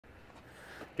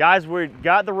Guys, we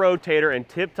got the Rotator in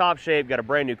tip-top shape, got a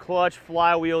brand new clutch,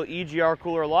 flywheel, EGR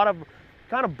cooler, a lot of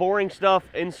kind of boring stuff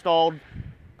installed.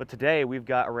 But today we've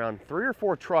got around 3 or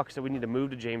 4 trucks that we need to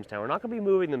move to Jamestown. We're not gonna be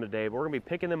moving them today, but we're gonna be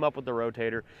picking them up with the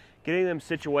Rotator, getting them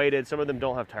situated. Some of them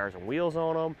don't have tires and wheels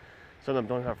on them. Some of them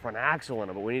don't have a front axle in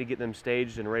them, but we need to get them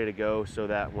staged and ready to go so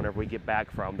that whenever we get back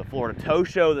from the Florida Tow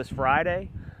Show this Friday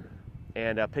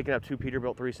and picking up 2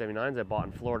 Peterbilt 379s I bought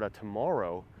in Florida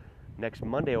tomorrow, next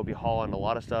Monday we'll be hauling a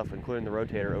lot of stuff, including the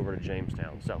Rotator, over to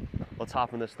Jamestown. So let's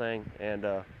hop in this thing and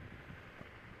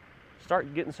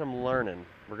start getting some learning.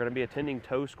 We're going to be attending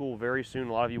tow school very soon.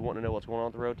 A lot of you want to know what's going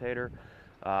on with the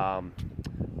Rotator.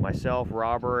 Myself,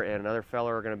 Robert, and another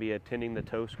fella are going to be attending the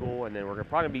tow school, and then we're going to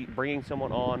probably be bringing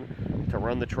someone on to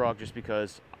run the truck, just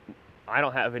because I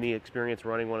don't have any experience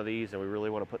running one of these, and we really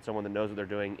want to put someone that knows what they're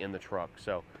doing in the truck.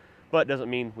 So, but doesn't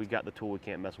mean we've got the tool. We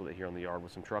can't mess with it here on the yard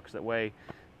with some trucks that weigh,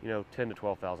 you know, 10 to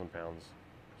 12,000 pounds.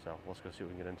 So let's go see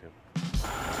what we can get into.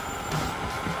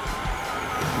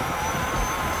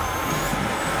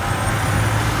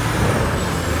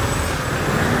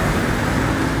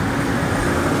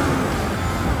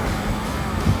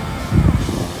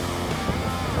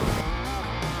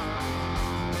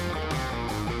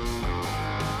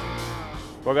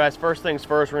 Well guys, first things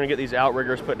first, we're gonna get these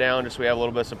outriggers put down just so we have a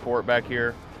little bit of support back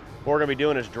here. What we're gonna be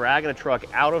doing is dragging a truck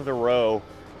out of the row,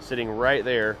 sitting right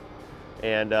there,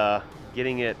 and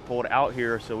getting it pulled out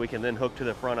here so we can then hook to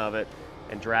the front of it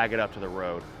and drag it up to the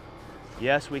road.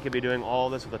 Yes, we could be doing all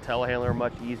this with a telehandler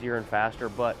much easier and faster,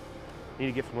 but I need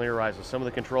to get familiarized with some of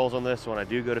the controls on this so when I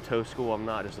do go to tow school, I'm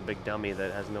not just a big dummy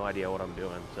that has no idea what I'm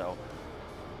doing. So,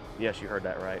 yes, you heard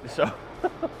that right. So,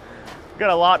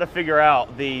 got a lot to figure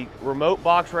out. The remote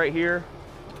box right here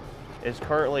is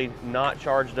currently not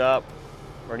charged up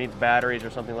or needs batteries or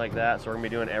something like that, so we're gonna be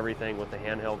doing everything with the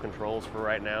handheld controls for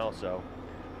right now, so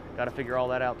got to figure all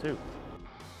that out too.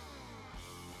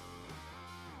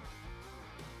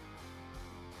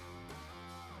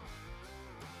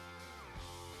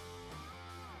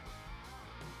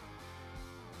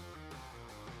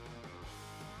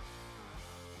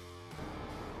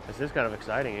 This is kind of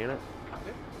exciting, ain't it?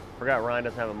 Forgot Ryan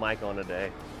doesn't have a mic on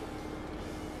today.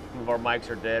 Some of our mics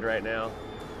are dead right now.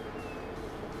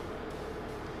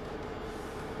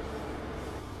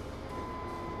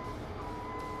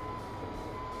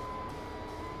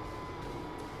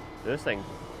 This thing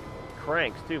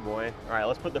cranks too, boy. All right,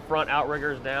 let's put the front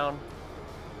outriggers down.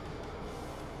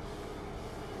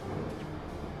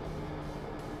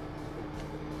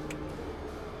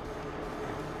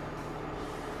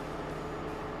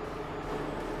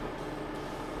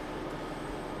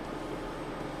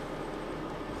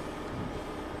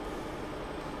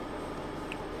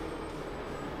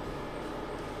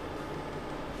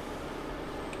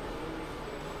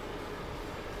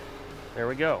 There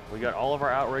we go. We got all of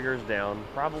our outriggers down.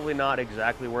 Probably not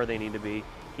exactly where they need to be.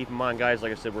 Keep in mind, guys,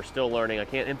 like I said, we're still learning. I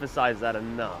can't emphasize that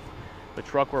enough. The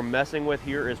truck we're messing with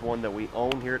here is one that we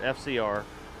own here at FCR.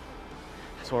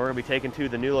 So we're going to be taking to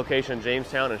the new location in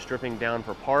Jamestown and stripping down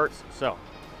for parts. So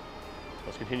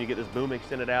let's continue to get this boom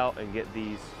extended out and get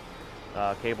these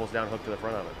cables down hooked to the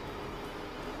front of it.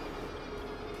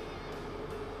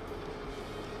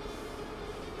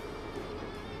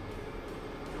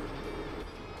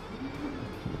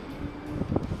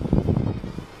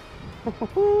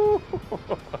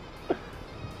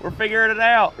 We're figuring it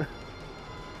out.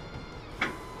 All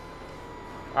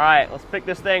right, let's pick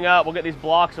this thing up. We'll get these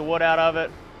blocks of wood out of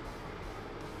it.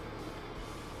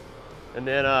 And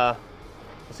then let's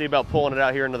see about pulling it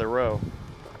out here into the row.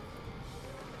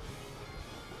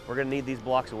 We're gonna need these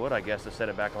blocks of wood, I guess, to set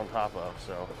it back on top of,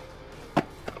 so.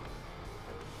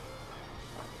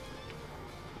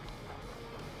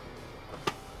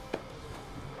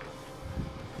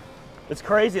 It's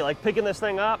crazy, like picking this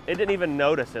thing up, it didn't even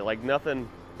notice it, like nothing,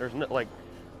 there's no, like,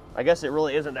 I guess it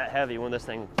really isn't that heavy when this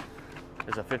thing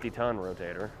is a 50-ton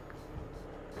Rotator.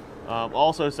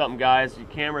 Also something, guys, your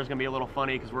camera's gonna be a little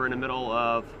funny because we're in the middle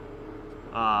of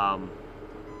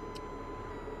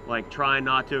like trying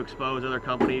not to expose other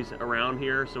companies around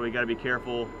here, so we gotta be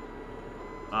careful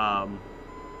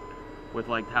with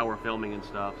like how we're filming and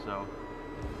stuff, so.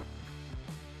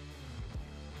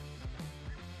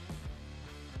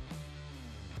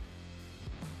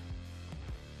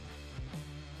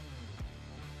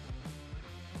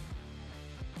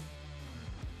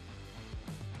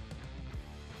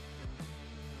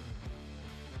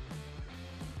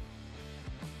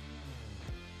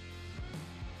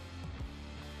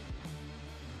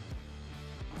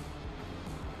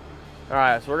 All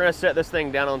right, so we're gonna set this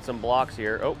thing down on some blocks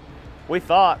here. Oh, we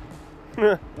thought,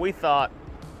 we thought.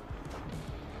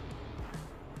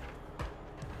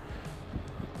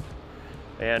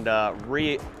 and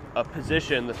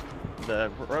reposition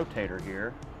the rotator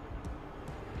here.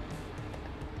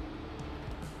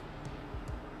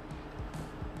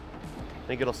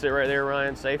 Think it'll sit right there,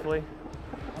 Ryan, safely?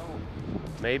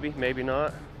 Maybe, maybe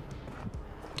not.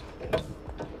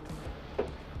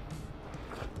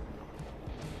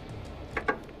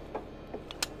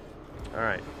 All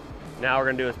right, now we're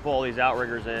gonna do is pull these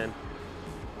outriggers in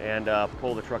and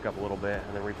pull the truck up a little bit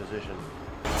and then reposition.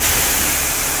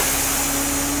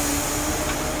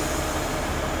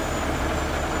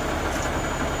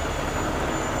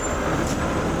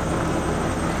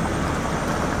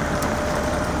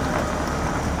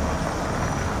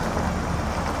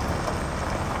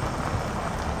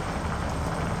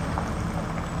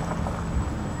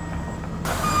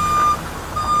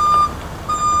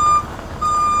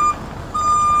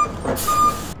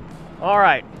 All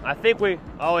right, I think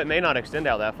oh, it may not extend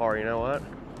out that far, you know what?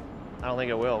 I don't think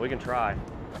it will, we can try.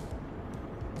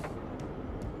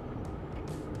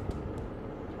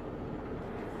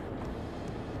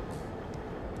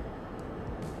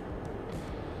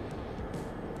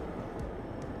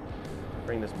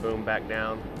 Bring this boom back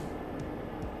down.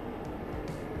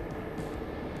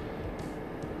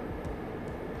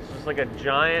 It's just like a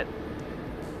giant,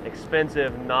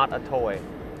 expensive, not a toy.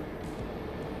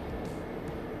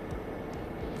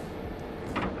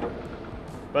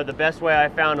 But the best way I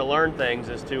found to learn things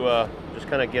is to just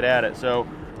kind of get at it. So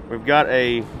we've got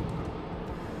a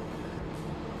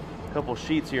couple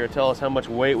sheets here to tell us how much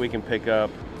weight we can pick up,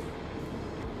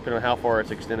 depending on how far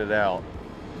it's extended out.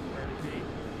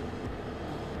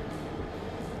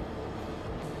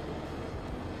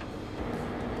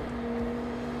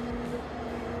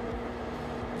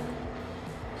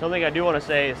 Something I do want to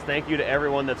say is thank you to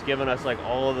everyone that's given us like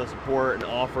all of the support and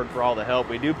offered for all the help.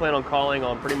 We do plan on calling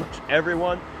on pretty much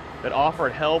everyone that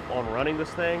offered help on running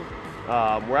this thing.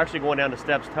 We're actually going down to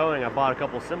Steps Towing. I bought a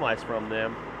couple of semis from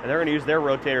them, and they're going to use their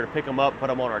rotator to pick them up, put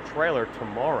them on our trailer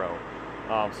tomorrow.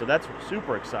 So that's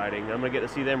super exciting. I'm going to get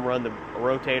to see them run the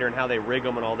rotator and how they rig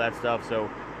them and all that stuff. So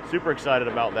super excited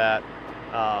about that.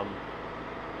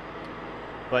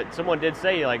 But someone did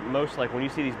say, like when you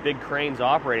see these big cranes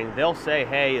operating, they'll say,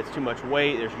 hey, it's too much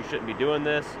weight, you shouldn't be doing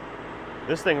this.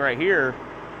 This thing right here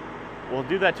will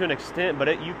do that to an extent,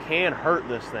 but you can hurt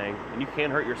this thing, and you can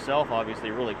hurt yourself,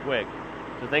 obviously, really quick.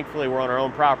 So thankfully, we're on our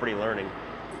own property learning.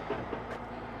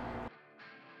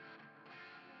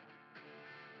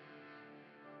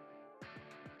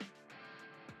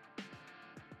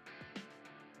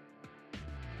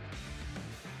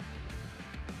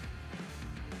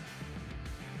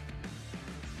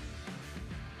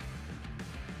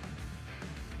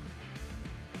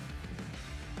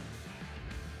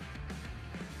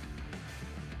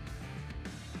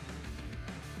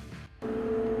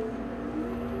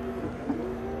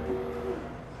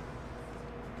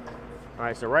 All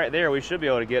right, so right there, we should be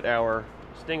able to get our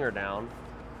stinger down.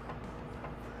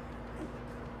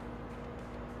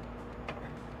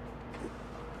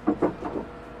 And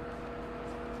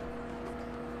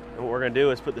what we're gonna do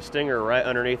is put the stinger right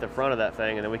underneath the front of that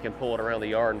thing, and then we can pull it around the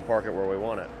yard and park it where we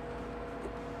want it.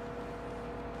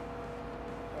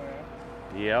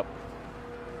 Oh, yeah? Yep.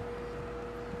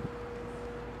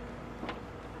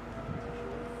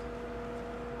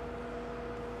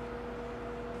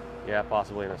 Yeah,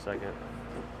 possibly in a second.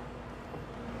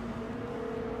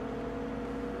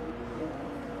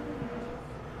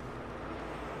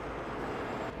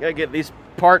 Gotta get these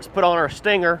parts put on our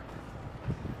stinger.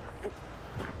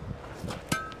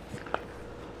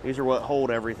 These are what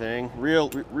hold everything.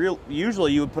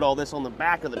 Usually you would put all this on the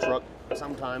back of the truck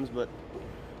sometimes, but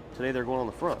today they're going on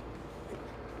the front.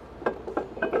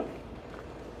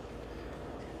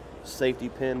 Safety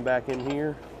pin back in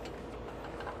here,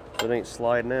 so it ain't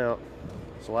sliding out.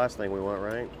 It's the last thing we want,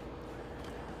 right?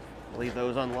 Leave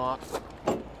those unlocked.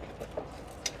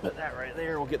 Put that right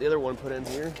there. We'll get the other one put in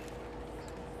here.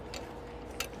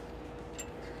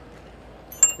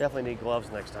 Definitely need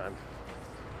gloves next time.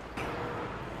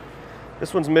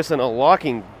 This one's missing a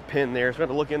locking pin there, so we have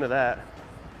to look into that.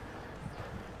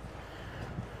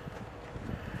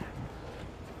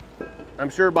 I'm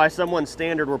sure by someone's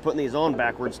standard we're putting these on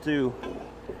backwards too.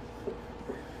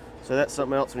 So that's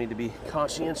something else we need to be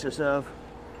conscientious of.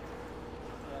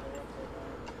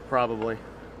 Probably.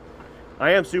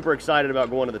 I am super excited about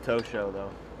going to the tow show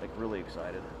though. Like really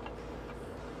excited.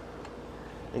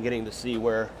 And getting to see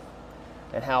where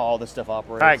and how all this stuff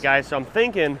operates. All right guys, so I'm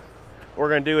thinking what we're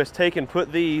gonna do is take and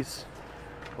put these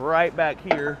right back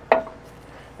here,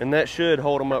 and that should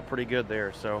hold them up pretty good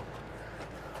there. So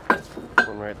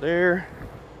one right there,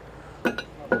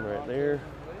 one right there.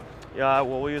 Yeah,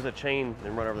 well, we'll use a chain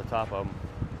and run over the top of them.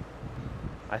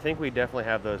 I think we definitely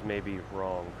have those maybe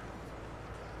wrong.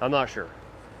 I'm not sure.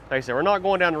 Like I said, we're not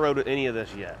going down the road with any of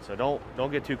this yet, so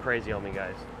don't get too crazy on me,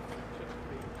 guys.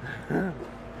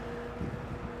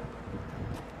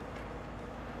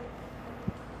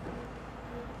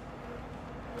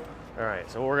 All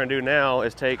right, so what we're gonna do now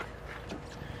is take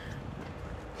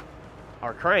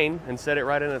our crane and set it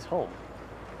right in its home,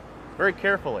 very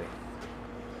carefully.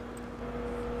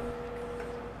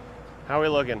 How are we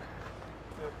looking?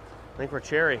 I think we're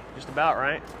cherry, just about,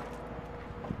 right?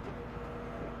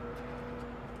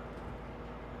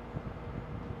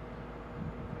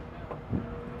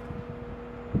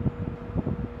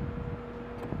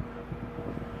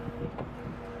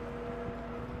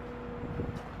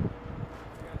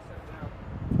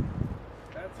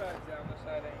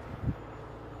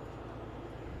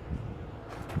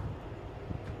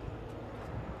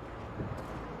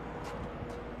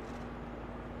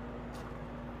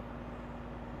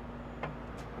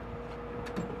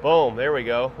 Boom, there we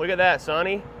go. Look at that,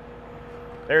 Sonny.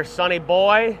 There's Sonny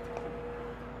boy.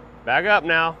 Back up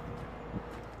now.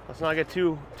 Let's not get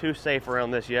too safe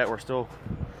around this yet. We're still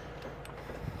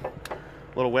a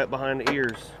little wet behind the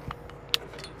ears.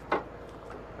 All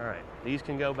right, these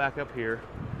can go back up here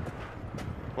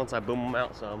once I boom them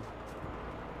out some.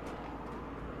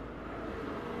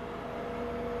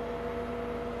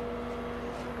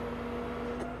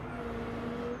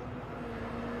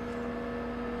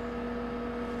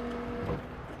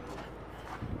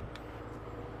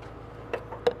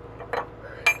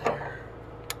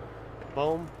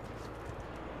 Boom.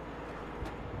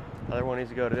 Other one needs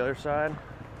to go to the other side.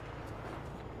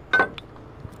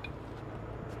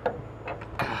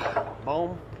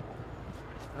 Boom.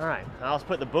 All right, now let's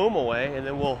put the boom away and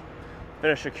then we'll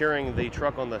finish securing the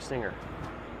truck on the Stinger.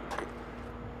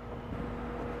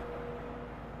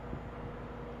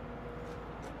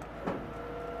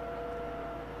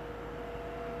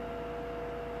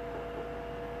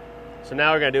 So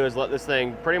now what we're gonna do is let this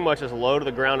thing pretty much as low to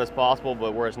the ground as possible,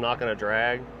 but where it's not gonna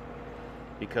drag,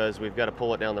 because we've got to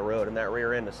pull it down the road, and that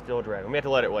rear end is still dragging. We have to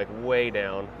let it like way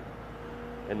down,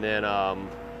 and then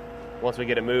once we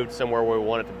get it moved somewhere where we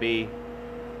want it to be,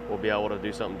 we'll be able to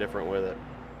do something different with it.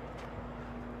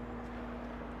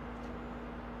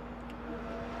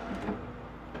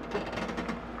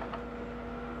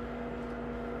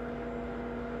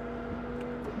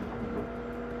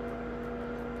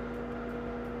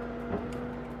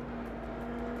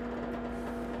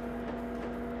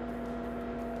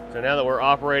 So now that we're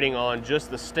operating on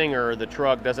just the Stinger, the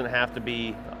truck doesn't have to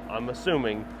be, I'm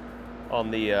assuming,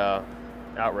 on the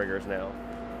outriggers now.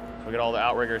 So we get all the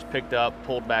outriggers picked up,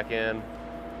 pulled back in, and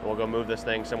we'll go move this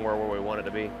thing somewhere where we want it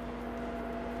to be.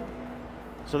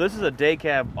 So this is a day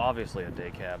cab, obviously a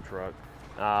day cab truck.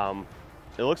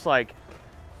 It looks like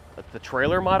the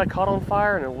trailer might have caught on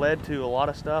fire and it led to a lot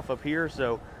of stuff up here.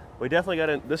 So we definitely got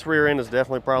in, this rear end is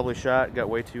definitely probably shot, got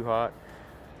way too hot.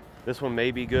 This one may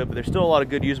be good, but there's still a lot of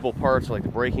good usable parts like the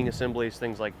braking assemblies,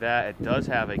 things like that. It does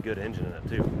have a good engine in it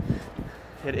too.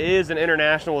 It is an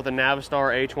International with a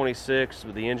Navistar A26,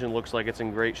 but the engine looks like it's in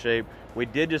great shape. We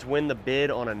did just win the bid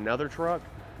on another truck,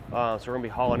 so we're gonna be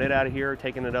hauling it out of here,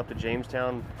 taking it up to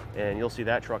Jamestown, and you'll see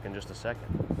that truck in just a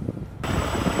second.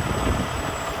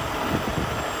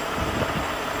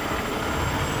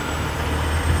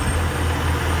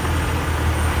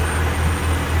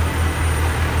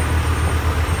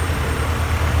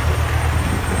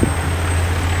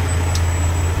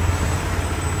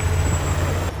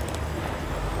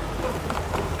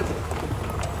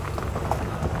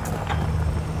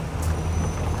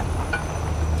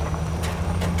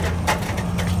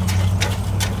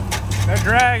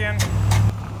 Dragon.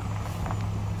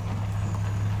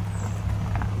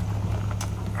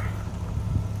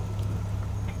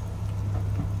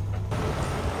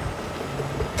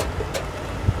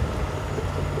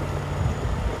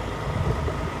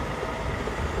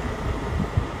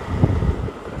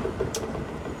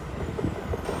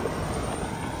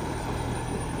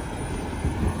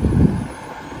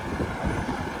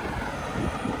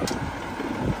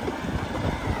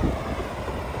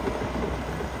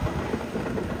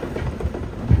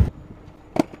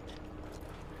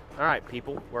 All right,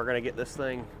 people, we're gonna get this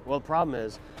thing. Well, the problem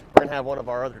is we're gonna have one of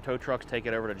our other tow trucks take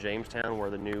it over to Jamestown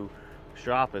where the new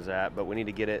shop is at, but we need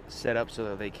to get it set up so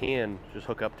that they can just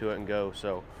hook up to it and go.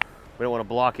 So we don't want to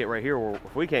block it right here. Where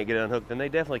if we can't get it unhooked, then they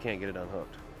definitely can't get it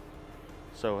unhooked.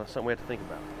 So that's something we have to think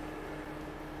about.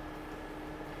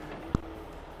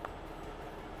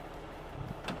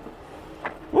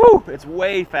 Woo! It's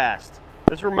way fast.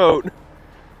 This remote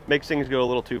makes things go a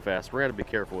little too fast. We're gonna be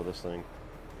careful with this thing.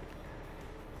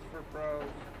 For pros.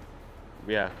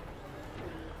 Yeah.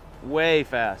 Way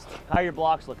fast. How are your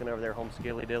blocks looking over there, home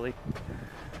skilly dilly?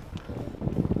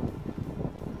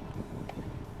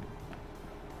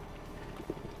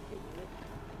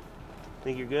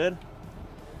 Think you're good?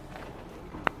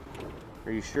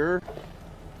 Are you sure?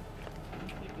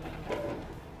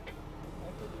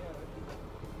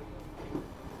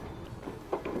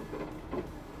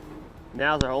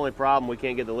 Now's our only problem, we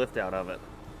can't get the lift out of it.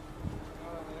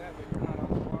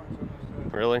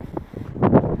 Really?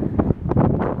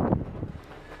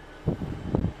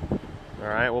 All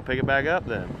right, we'll pick it back up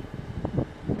then.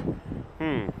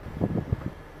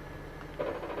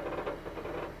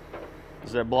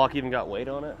 Does that block even got weight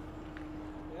on it?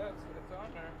 Yeah, it's on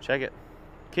there. Check it.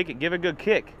 Kick it, give it a good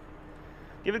kick.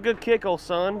 Give it a good kick, old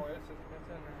son. Oh, it's in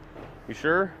there. You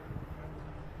sure?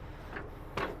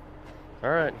 All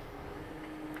right.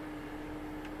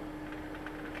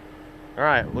 All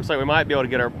right, looks like we might be able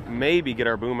to maybe get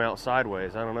our boom out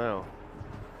sideways. I don't know.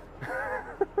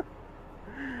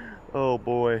 Oh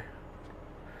boy.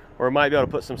 Or we might be able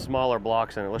to put some smaller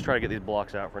blocks in it. Let's try to get these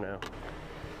blocks out for now.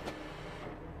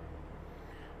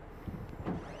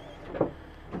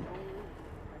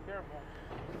 Careful.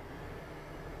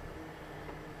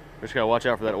 Just gotta watch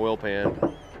out for that oil pan. Yeah,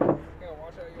 watch out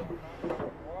you don't knock out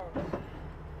the blocks.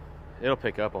 It'll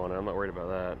pick up on it. I'm not worried about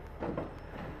that.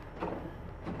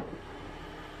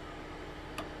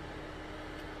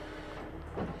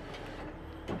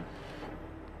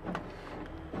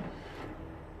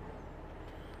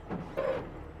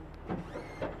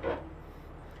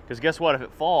 Because guess what? If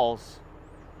it falls,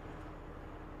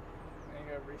 And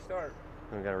you gotta restart.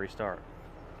 then we gotta restart.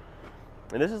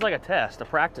 And this is like a test, a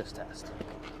practice test.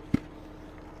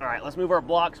 All right, let's move our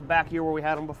blocks back here where we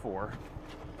had them before.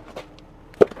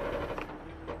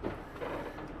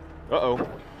 Uh-oh.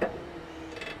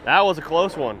 That was a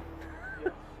close one.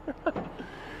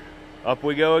 Up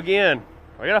we go again.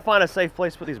 I gotta find a safe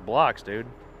place to put these blocks, dude.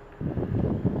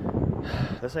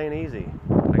 This ain't easy.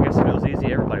 I guess if it was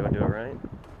easy, everybody would do it, right?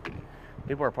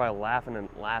 People are probably laughing at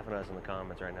us in the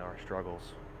comments right now, our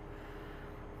struggles.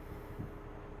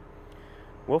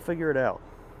 We'll figure it out.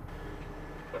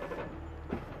 Okay.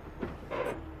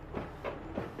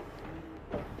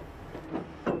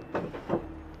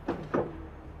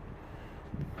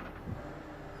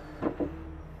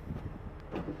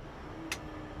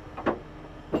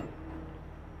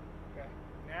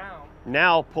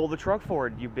 Now pull the truck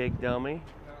forward, you big dummy.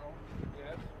 No.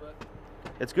 Yes, but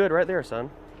It's good right there, son.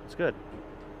 It's good.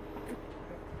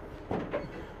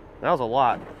 That was a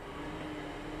lot.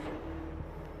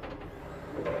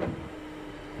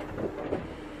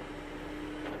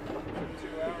 it took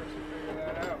 2 hours to figure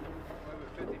that out. Move it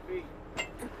 50 feet.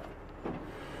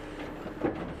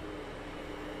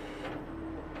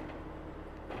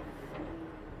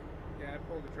 Yeah, I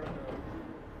pulled the truck out.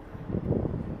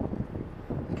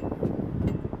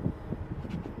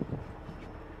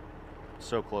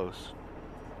 So close.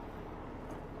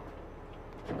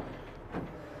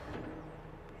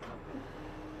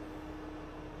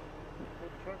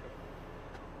 Pulled the truck out.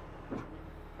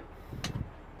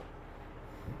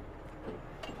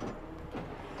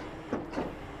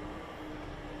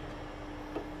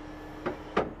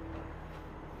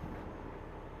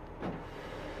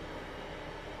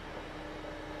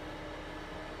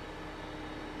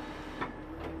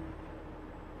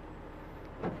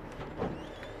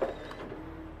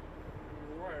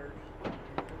 Wires.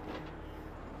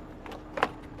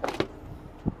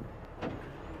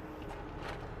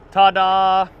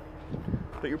 Ta-da!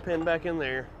 Put your pin back in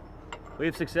there.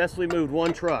 We've successfully moved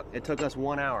one truck. It took us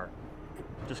 1 hour.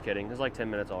 Just kidding. It was like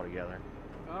 10 minutes altogether.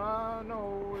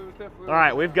 No, it was definitely. All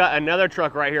right, we've got another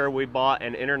truck right here. We bought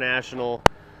an International.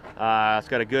 It's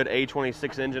got a good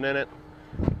A26 engine in it.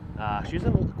 She's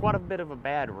in quite a bit of a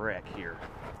bad wreck here.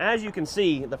 As you can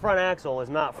see, the front axle is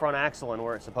not front axling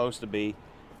where it's supposed to be.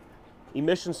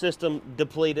 Emission system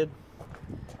depleted.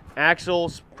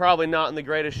 Axle's probably not in the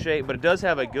greatest shape, but it does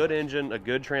have a good engine, a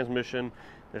good transmission.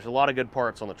 There's a lot of good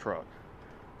parts on the truck.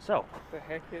 So, The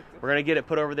heck hit we're gonna get it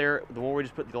put over there. The one we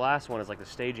just put the last one is like the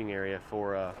staging area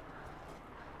for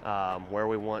where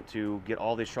we want to get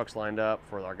all these trucks lined up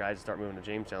for our guys to start moving to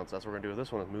Jamestown. So that's what we're gonna do with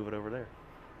this one, is move it over there.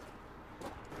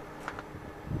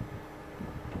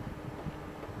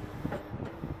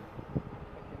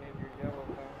 you need your yellow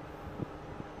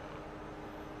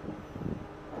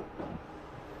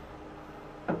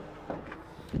thing.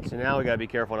 So now we gotta be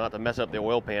careful not to mess up the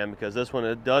oil pan, because this one,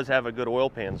 it does have a good oil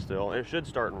pan still. It should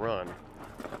start and run.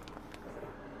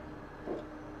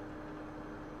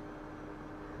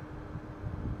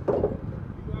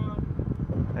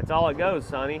 That's all it goes,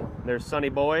 Sonny. There's Sonny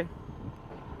boy.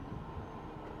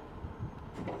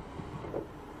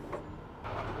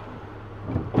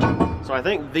 So I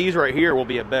think these right here will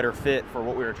be a better fit for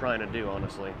what we were trying to do,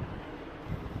 honestly.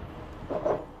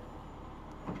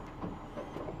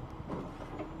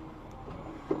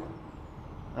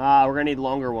 We're gonna need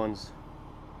longer ones.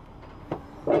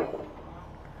 We're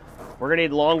gonna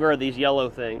need longer of these yellow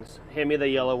things. Hand me the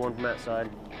yellow one from that side.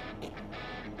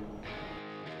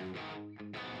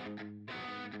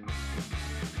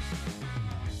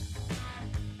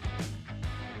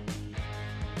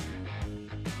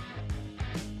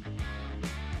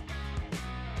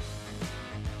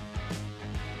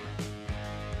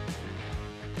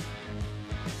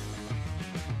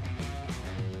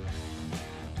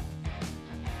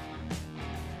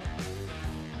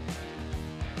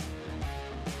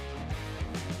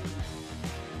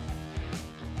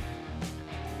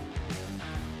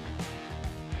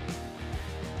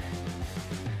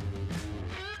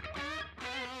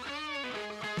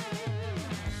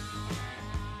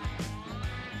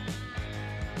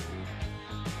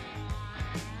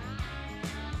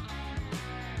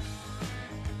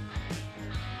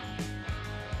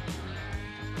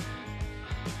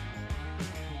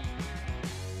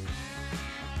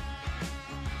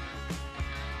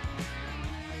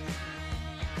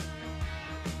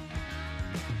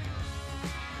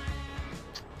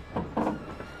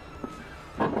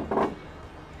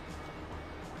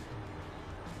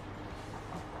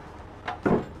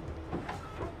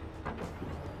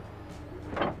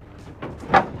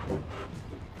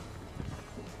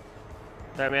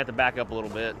 I may have to back up a little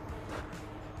bit.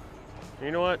 You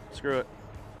know what? Screw it.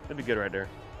 That'd be good right there.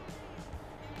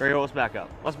 There you go, let's back up.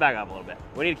 Let's back up a little bit.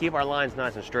 We need to keep our lines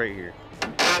nice and straight here.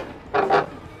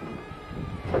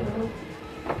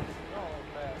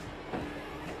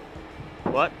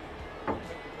 What?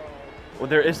 Well,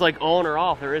 there is like on or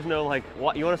off. There is no like,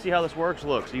 what, you want to see how this works?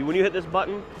 Look, so when you hit this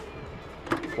button,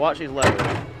 watch these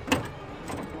levers.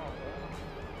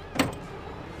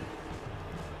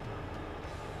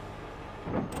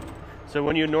 So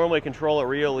when you normally control it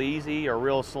real easy or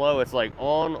real slow, it's like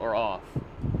on or off.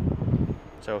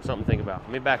 So something to think about.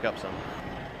 Let me back up some.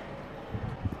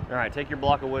 All right, take your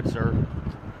block of wood, sir,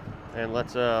 and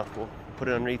let's we'll put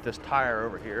it underneath this tire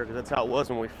over here because that's how it was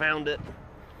when we found it.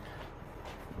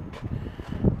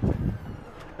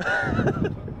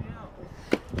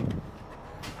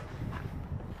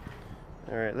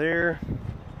 All right, there.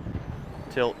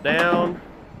 Tilt down.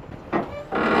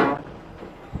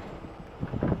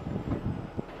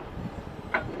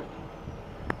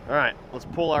 All right, let's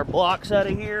pull our blocks out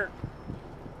of here.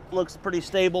 Looks pretty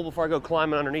stable before I go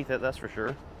climbing underneath it, that's for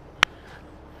sure.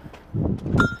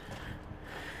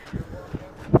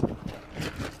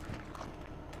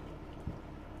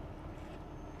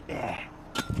 Yeah.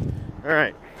 All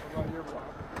right.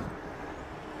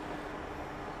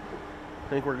 I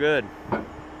think we're good.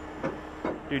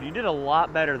 Dude, you did a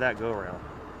lot better that go around.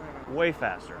 Way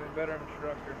faster. I'm a better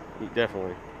instructor.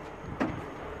 Definitely.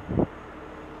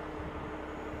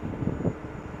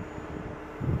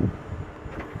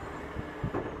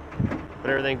 Put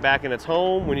everything back in its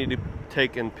home. We need to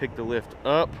take and pick the lift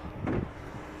up,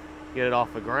 get it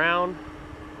off the ground,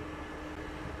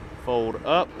 fold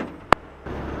up.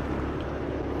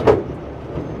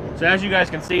 So as you guys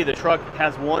can see, the truck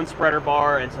has one spreader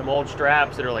bar and some old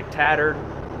straps that are like tattered.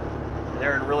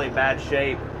 They're in really bad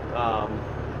shape.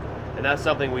 And that's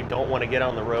something we don't want to get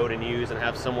on the road and use and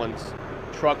have someone's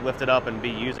truck lifted up and be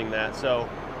using that. So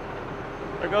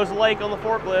there goes the lake on the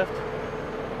forklift.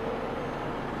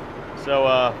 So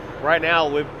right now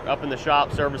we're up in the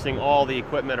shop servicing all the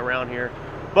equipment around here.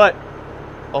 But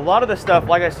a lot of the stuff,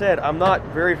 like I said, I'm not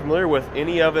very familiar with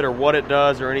any of it or what it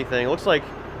does or anything. It looks like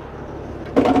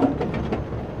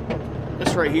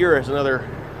this right here is another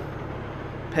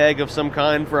peg of some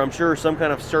kind for, I'm sure, some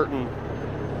kind of certain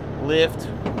lift.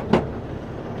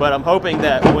 But I'm hoping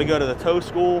that when we go to the tow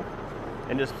school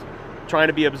and just trying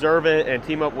to be observant and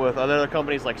team up with other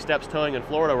companies like Steps Towing in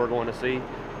Florida we're going to see,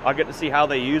 I'll get to see how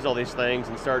they use all these things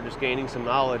and start just gaining some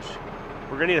knowledge.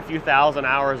 We're gonna need a few thousand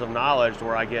hours of knowledge to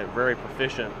where I get very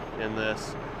proficient in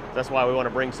this. That's why we want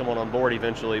to bring someone on board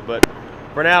eventually. But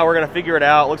for now, we're gonna figure it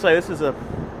out. Looks like this is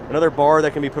another bar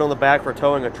that can be put on the back for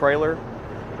towing a trailer.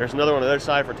 There's another one on the other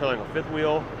side for towing a fifth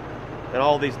wheel. And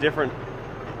all these different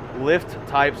lift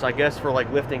types, I guess, for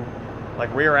like lifting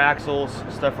like rear axles,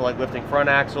 stuff for like lifting front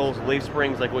axles, leaf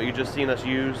springs like what you just seen us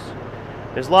use.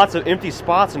 There's lots of empty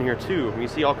spots in here too. You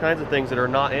see all kinds of things that are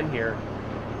not in here.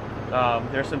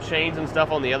 There's some chains and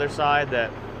stuff on the other side that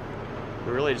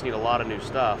we really just need a lot of new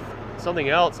stuff. Something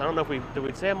else, I don't know if did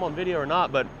we say them on video or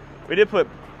not, but we did put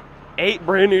 8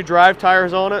 brand new drive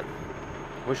tires on it.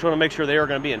 We just want to make sure they are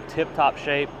going to be in tip-top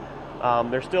shape.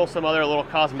 There's still some other little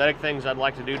cosmetic things I'd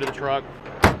like to do to the truck.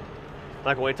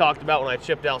 Like what we talked about when I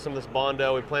chipped out some of this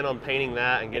Bondo, we plan on painting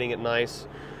that and getting it nice.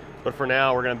 But for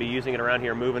now, we're going to be using it around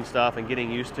here, moving stuff and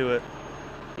getting used to it.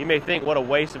 You may think, what a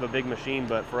waste of a big machine,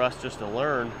 but for us just to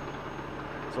learn,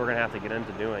 so we're going to have to get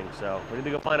into doing. So we need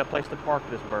to go find a place to park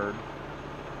this bird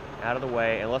out of the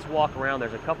way, and let's walk around.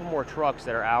 There's a couple more trucks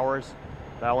that are ours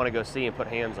that I want to go see and put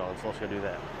hands on, so let's go do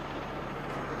that.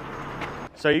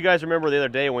 So you guys remember the other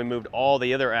day when we moved all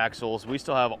the other axles, we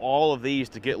still have all of these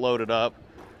to get loaded up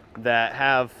that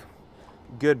have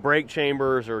good brake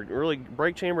chambers, or really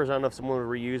brake chambers, I don't know if someone would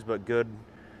reuse, but good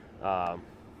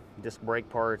disc brake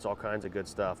parts, all kinds of good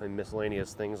stuff, and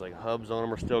miscellaneous things like hubs on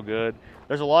them are still good.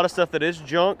 There's a lot of stuff that is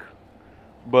junk,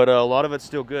 but a lot of it's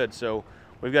still good. So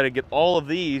we've got to get all of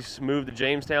these moved to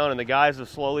Jamestown, and the guys have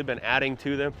slowly been adding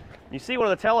to them. You see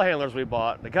one of the telehandlers we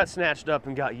bought, that got snatched up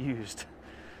and got used.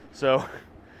 So,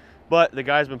 but the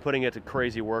guy's been putting it to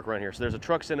crazy work around here. So there's a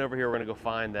truck sitting over here we're gonna go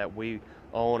find that we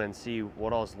own and see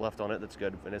what all is left on it that's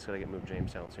good, and it's gonna get moved to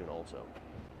Jamestown soon also.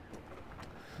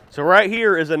 So right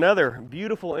here is another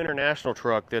beautiful international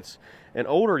truck that's an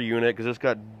older unit because it's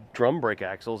got drum brake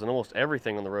axles, and almost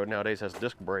everything on the road nowadays has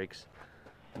disc brakes.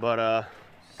 But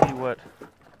see what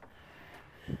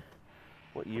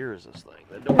year is this thing?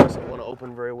 That door doesn't want to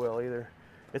open very well either.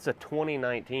 It's a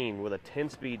 2019 with a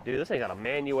 10-speed. Dude, this ain't got a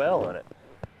manual in it.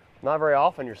 Not very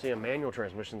often you're seeing manual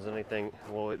transmissions in anything.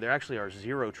 Well, there actually are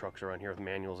zero trucks around here with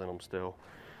manuals in them still.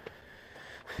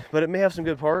 But it may have some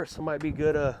good parts. It might be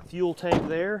good fuel tank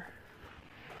there.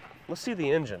 Let's see the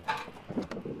engine.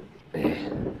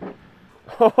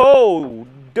 Oh,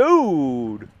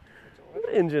 dude.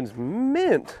 That engine's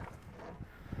mint.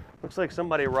 Looks like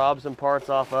somebody robbed some parts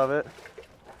off of it.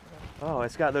 Oh,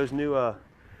 it's got those new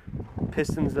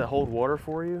pistons that hold water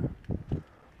for you.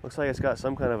 Looks like it's got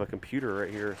some kind of a computer right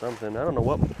here or something. I don't know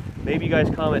what. Maybe you guys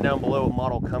comment down below what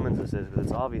model Cummins this is, because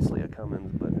it's obviously a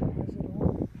Cummins, but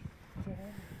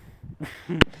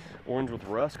orange with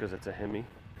rust because it's a Hemi.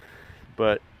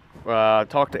 But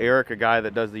talked to Eric, a guy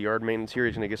that does the yard maintenance here.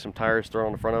 He's going to get some tires thrown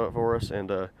on the front of it for us,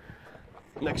 and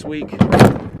next week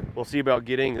we'll see about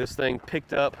getting this thing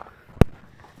picked up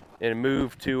and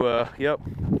moved to. Yep,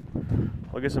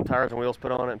 we'll get some tires and wheels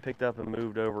put on it and picked up and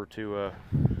moved over to.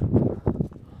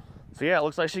 So yeah, it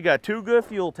looks like she got 2 good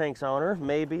fuel tanks on her,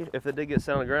 maybe, if it did get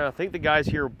set on the ground. I think the guys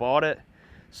here bought it,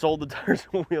 sold the tires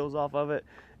and wheels off of it,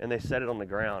 and they set it on the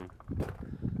ground.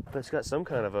 But it's got some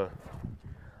kind of a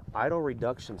idle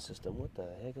reduction system. What the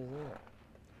heck is that?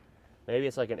 Maybe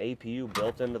it's like an APU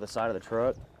built into the side of the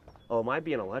truck. Oh, it might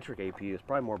be an electric APU. It's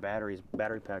probably more battery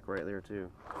pack right there too.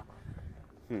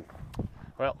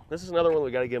 Well, this is another one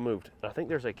we got to get moved. I think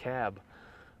there's a cab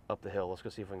up the hill. Let's go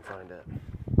see if we can find it.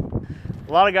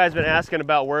 A lot of guys have been asking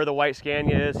about where the white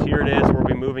Scania is. Here it is. We'll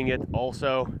be moving it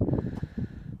also.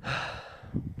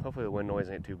 Hopefully the wind noise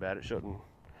ain't too bad. It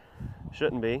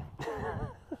shouldn't be.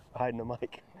 Hiding the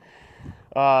mic.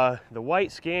 The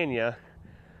white Scania,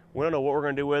 we don't know what we're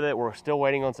going to do with it. We're still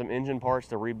waiting on some engine parts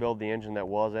to rebuild the engine that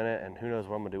was in it, and who knows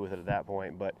what I'm going to do with it at that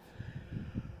point. But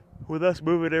with us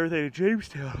moving everything to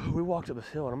Jamestown, we walked up this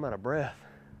hill and I'm out of breath.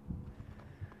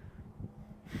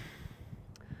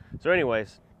 So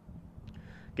anyways,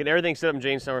 getting everything set up in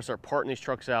Jamestown, we're going to start parting these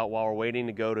trucks out while we're waiting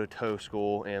to go to tow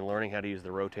school and learning how to use the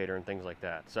rotator and things like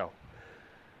that. So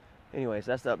anyways,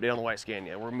 that's the update on the white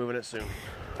Scania. We're moving it soon.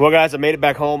 Well, guys, I made it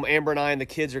back home. Amber and I and the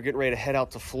kids are getting ready to head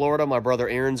out to Florida. My brother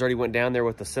Aaron's already went down there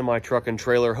with the semi-truck and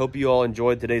trailer. Hope you all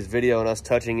enjoyed today's video and us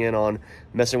touching in on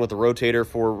messing with the rotator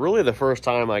for really the first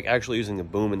time, like actually using the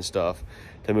boom and stuff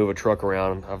to move a truck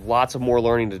around. I have lots of more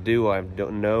learning to do. I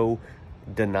don't know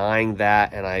denying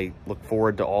that, and I look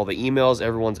forward to all the emails,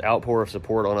 everyone's outpour of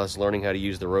support on us learning how to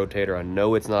use the rotator. I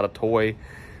know it's not a toy.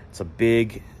 It's a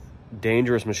big,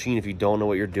 dangerous machine if you don't know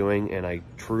what you're doing, and I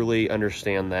truly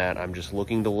understand that. I'm just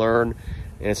looking to learn,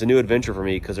 and it's a new adventure for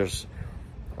me because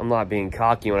I'm not being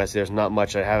cocky when I say there's not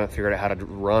much I haven't figured out how to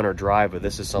run or drive, but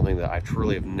this is something that I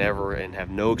truly have never and have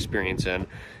no experience in, and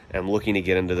I'm looking to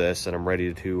get into this, and I'm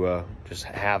ready to just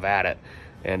have at it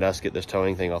and us get this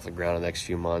towing thing off the ground in the next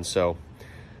few months. So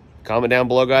comment down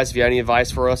below, guys, if you have any advice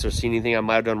for us or see anything I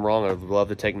might have done wrong. I'd love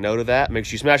to take note of that. Make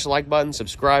sure you smash the like button,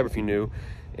 subscribe if you're new,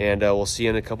 and we'll see you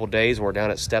in a couple days when we're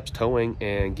down at Steps Towing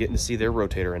and getting to see their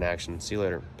rotator in action. See you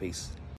later. Peace.